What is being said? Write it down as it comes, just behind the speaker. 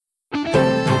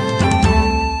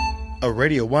a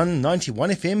Radio 1 91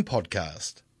 FM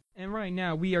podcast. And right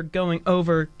now we are going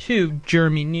over to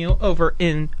Jeremy Neal over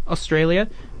in Australia.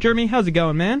 Jeremy, how's it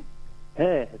going, man?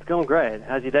 Hey, it's going great.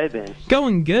 How's your day been?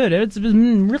 Going good. It's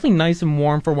been really nice and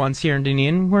warm for once here in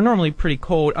Dunedin. We're normally pretty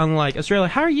cold, unlike Australia.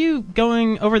 How are you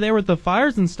going over there with the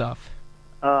fires and stuff?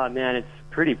 Oh, man, it's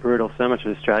pretty brutal. So much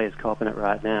of Australia's copping it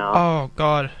right now. Oh,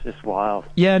 God. It's just wild.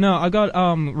 Yeah, no, I got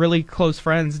really close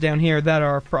friends down here that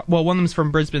are well, one of them's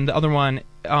from Brisbane, the other one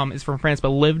is from France, but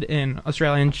lived in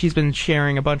Australia, and she's been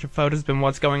sharing a bunch of photos of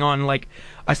what's going on. Like,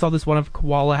 I saw this one of a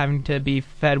koala having to be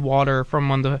fed water from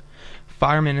one of the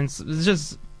firemen, and it's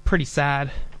just pretty sad.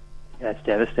 Yeah, it's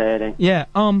devastating. Yeah,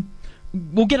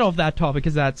 we'll get off that topic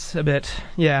because that's a bit,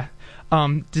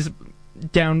 just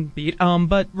downbeat.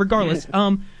 But regardless,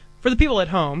 for the people at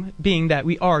home, being that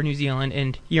we are New Zealand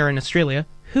and you're in Australia,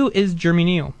 who is Jeremy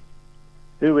Neal?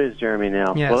 Who is Jeremy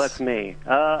Neal? Yes. Well, that's me.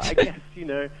 I guess,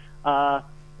 I've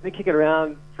been kicking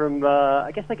around from,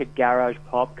 I guess, like a garage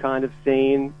pop kind of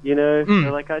scene, So,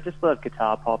 like, I just love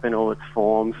guitar pop in all its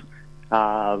forms. Put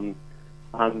out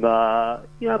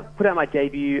my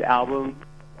debut album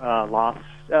at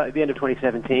the end of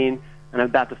 2017, and I'm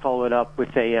about to follow it up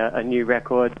with a new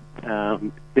record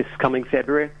this coming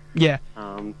February. Yeah.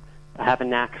 I have a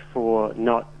knack for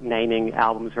not naming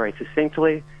albums very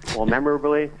succinctly or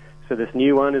memorably, so this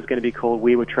new one is going to be called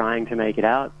We Were Trying to Make It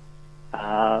Out.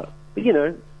 It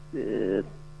is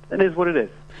what it is.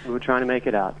 We were trying to make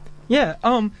it out. Yeah,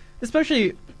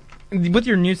 especially with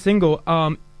your new single,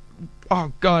 oh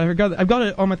God, I've got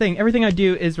it on my thing. Everything I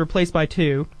Do is Replaced by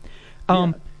Two.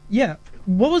 Yeah.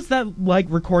 What was that like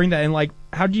recording that, and like,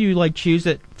 how do you like choose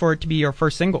it for it to be your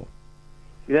first single?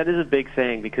 That is a big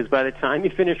thing, because by the time you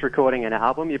finish recording an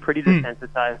album, you're pretty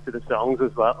desensitized to the songs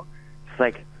as well. It's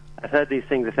like, I've heard these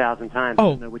things 1,000 times. I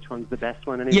don't know which one's the best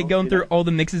one anymore. Yeah, going through all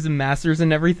the mixes and masters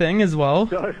and everything as well.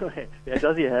 Totally. Yeah, it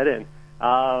does your head in.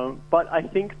 But I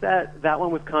think that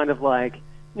one was kind of like,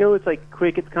 it's like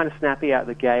quick, it's kind of snappy out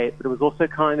the gate, but it was also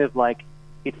kind of like,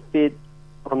 it fit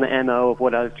on the MO of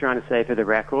what I was trying to say for the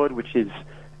record, which is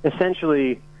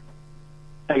essentially,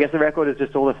 I guess the record is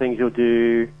just all the things you'll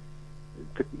do.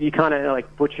 You kind of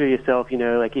like butcher yourself,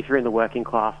 like if you're in the working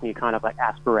class and you're kind of like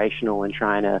aspirational and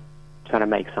trying to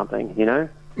make something,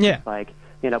 Yeah. Like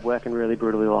you end up working really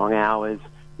brutally long hours.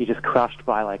 You're just crushed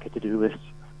by like a to-do list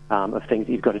of things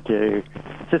that you've got to do.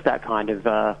 It's just that kind of,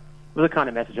 it was the kind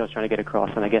of message I was trying to get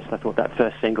across, and I guess I thought that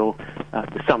first single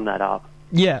summed that up.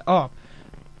 Yeah,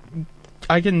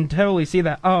 I can totally see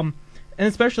that. And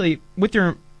especially with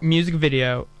your music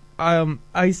video,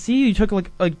 I see you took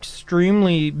like an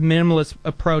extremely minimalist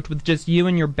approach with just you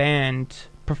and your band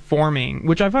performing,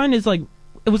 which I find is like,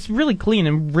 it was really clean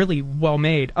and really well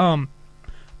made. And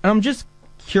I'm just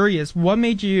curious, what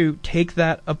made you take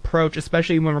that approach,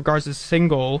 especially in regards to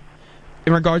single,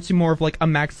 in regards to more of like a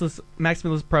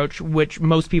maximalist approach, which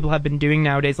most people have been doing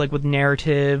nowadays, like with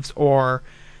narratives or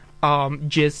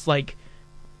just like,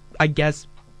 I guess,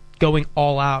 going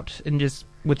all out, and just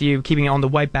with you keeping it on the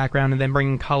white background and then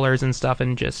bringing colors and stuff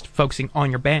and just focusing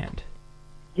on your band.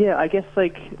 Yeah, I guess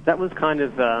like that was kind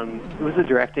of it was the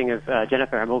directing of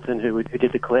Jennifer Hamilton who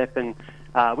did the clip, and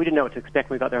we didn't know what to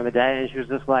expect when we got there on the day, and she was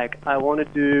just like, I want to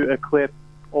do a clip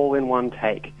all in one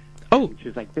take. Oh. And she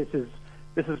was like, this is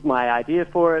my idea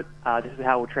for it. This is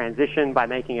how we'll transition by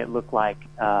making it look like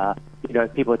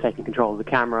people are taking control of the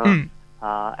camera.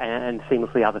 And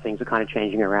seamlessly other things are kind of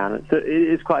changing around it. So it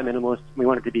is quite minimalist. We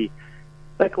wanted to be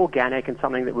like organic and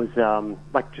something that was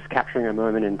like just capturing a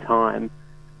moment in time.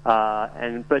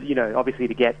 But obviously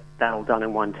to get that all done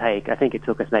in one take, I think it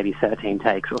took us maybe 13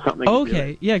 takes or something.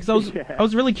 Okay, yeah, because I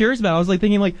was really curious about it. I was like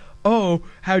thinking like, oh,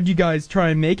 how did you guys try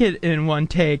and make it in one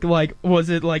take? Like, was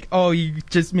it like, oh, you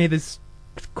just made this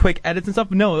quick edits and stuff?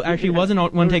 No, it actually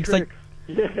wasn't one take. It's like,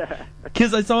 yeah.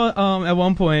 Because I saw at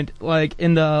one point, like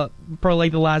in the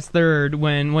last third,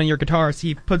 when one of your guitarists,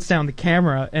 he puts down the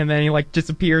camera and then he like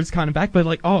disappears kind of back, but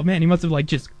like, oh man, he must have like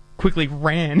just quickly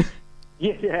ran.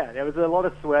 Yeah, there was a lot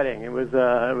of sweating. It was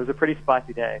a pretty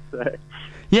spicy day. So.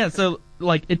 Yeah, so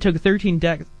like it took 13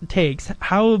 takes.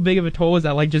 How big of a toll was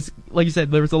that? Like, just like you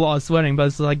said, there was a lot of sweating, but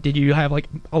it's like, did you have like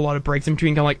a lot of breaks in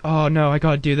between? Kind of like, oh no, I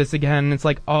gotta do this again. And it's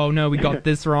like, oh no, we got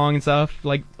this wrong and stuff.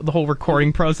 Like the whole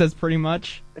recording process, pretty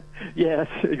much. Yeah,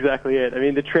 that's exactly it. I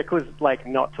mean, the trick was like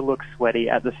not to look sweaty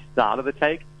at the start of the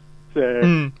take.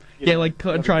 So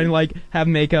try and like have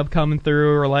makeup coming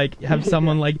through, or like have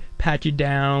someone like pat you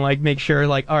down, like make sure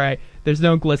like, all right, there's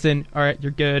no glisten. All right,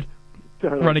 you're good.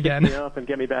 Run again. Pick me up and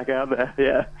get me back out there.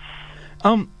 Yeah.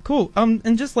 Cool.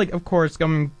 And just like, of course,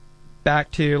 going back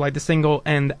to like the single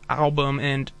and the album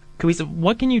and cohesive.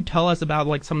 What can you tell us about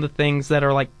like some of the things that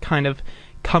are like kind of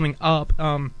coming up?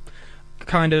 Of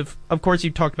course,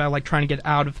 you talked about like trying to get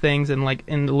out of things and like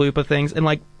in the loop of things and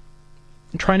like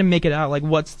trying to make it out. Like,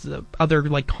 what's the other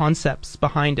like concepts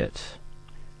behind it?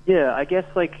 Yeah, I guess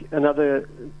like another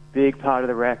big part of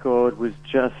the record was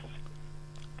just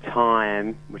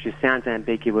time, which sounds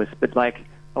ambiguous, but like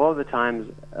a lot of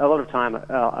time,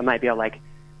 maybe I'll like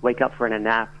wake up from a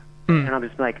nap and I'm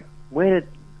just like, where did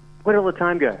all the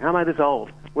time go? How am I this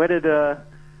old? Where did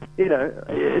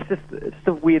it's just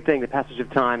a weird thing, the passage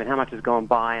of time and how much has gone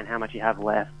by and how much you have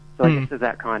left. So I guess there's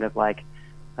that kind of like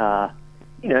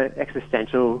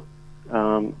existential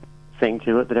thing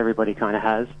to it that everybody kind of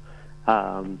has.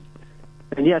 And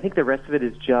yeah, I think the rest of it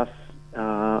is just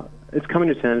it's coming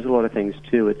to terms with a lot of things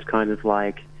too. It's kind of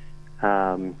like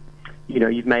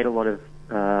you've made a lot of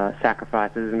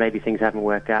sacrifices and maybe things haven't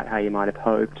worked out how you might have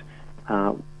hoped.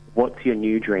 What's your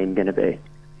new dream going to be?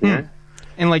 You know?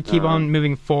 And like keep on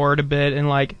moving forward a bit and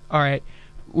like, all right,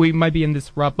 we might be in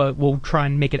this rut, but we'll try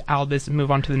and make it out of this and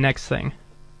move on to the next thing.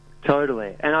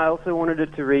 Totally. And I also wanted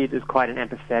it to read as quite an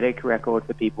empathetic record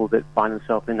for people that find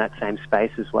themselves in that same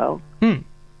space as well.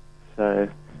 So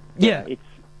yeah,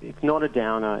 it's not a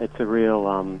downer. It's a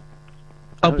real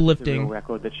uplifting it's a real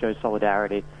record that shows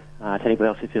solidarity to anybody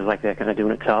else who feels like they're kind of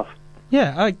doing it tough.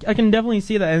 Yeah, I can definitely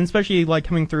see that, and especially like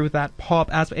coming through with that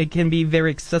pop aspect, it can be very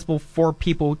accessible for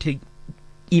people to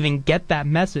even get that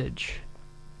message.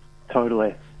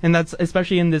 Totally. And that's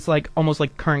especially in this like almost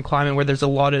like current climate where there's a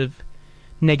lot of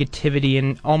negativity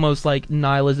and almost like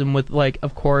nihilism with like,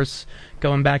 of course,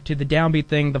 going back to the downbeat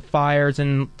thing, the fires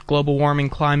and global warming,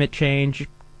 climate change,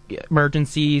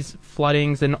 emergencies,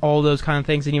 floodings, and all those kind of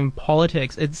things, and even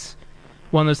politics. It's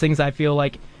one of those things I feel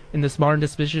like in this modern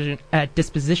disposition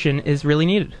is really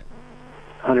needed.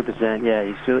 100%, yeah.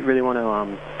 You still really want to,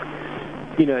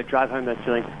 drive home those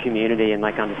feelings of community and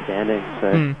like understanding.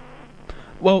 So.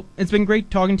 Well, it's been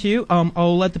great talking to you.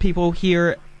 I'll let the people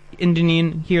here in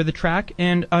Dunedin hear the track,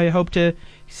 and I hope to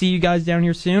see you guys down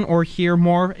here soon or hear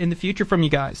more in the future from you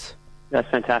guys. That's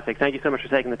fantastic. Thank you so much for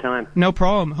taking the time. No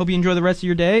problem. Hope you enjoy the rest of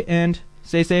your day and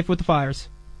stay safe with the fires.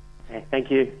 Hey, thank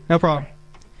you. No problem.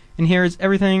 And here's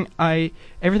Everything I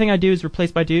Do is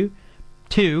Replaced by Do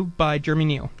 2 by Jeremy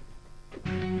Neal.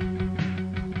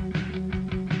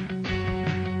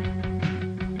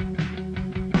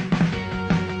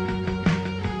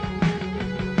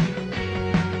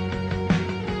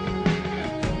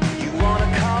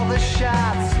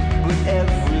 Shots, but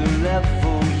every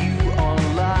level you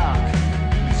unlock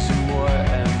is more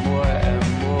and more and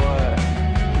more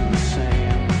the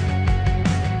same.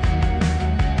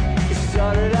 It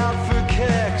started out for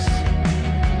kicks,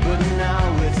 but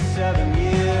now it's 7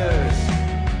 years.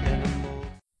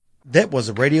 That was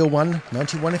a Radio 1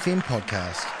 91 FM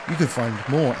podcast. You can find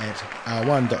more at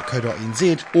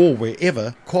r1.co.nz or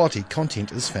wherever quality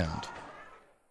content is found.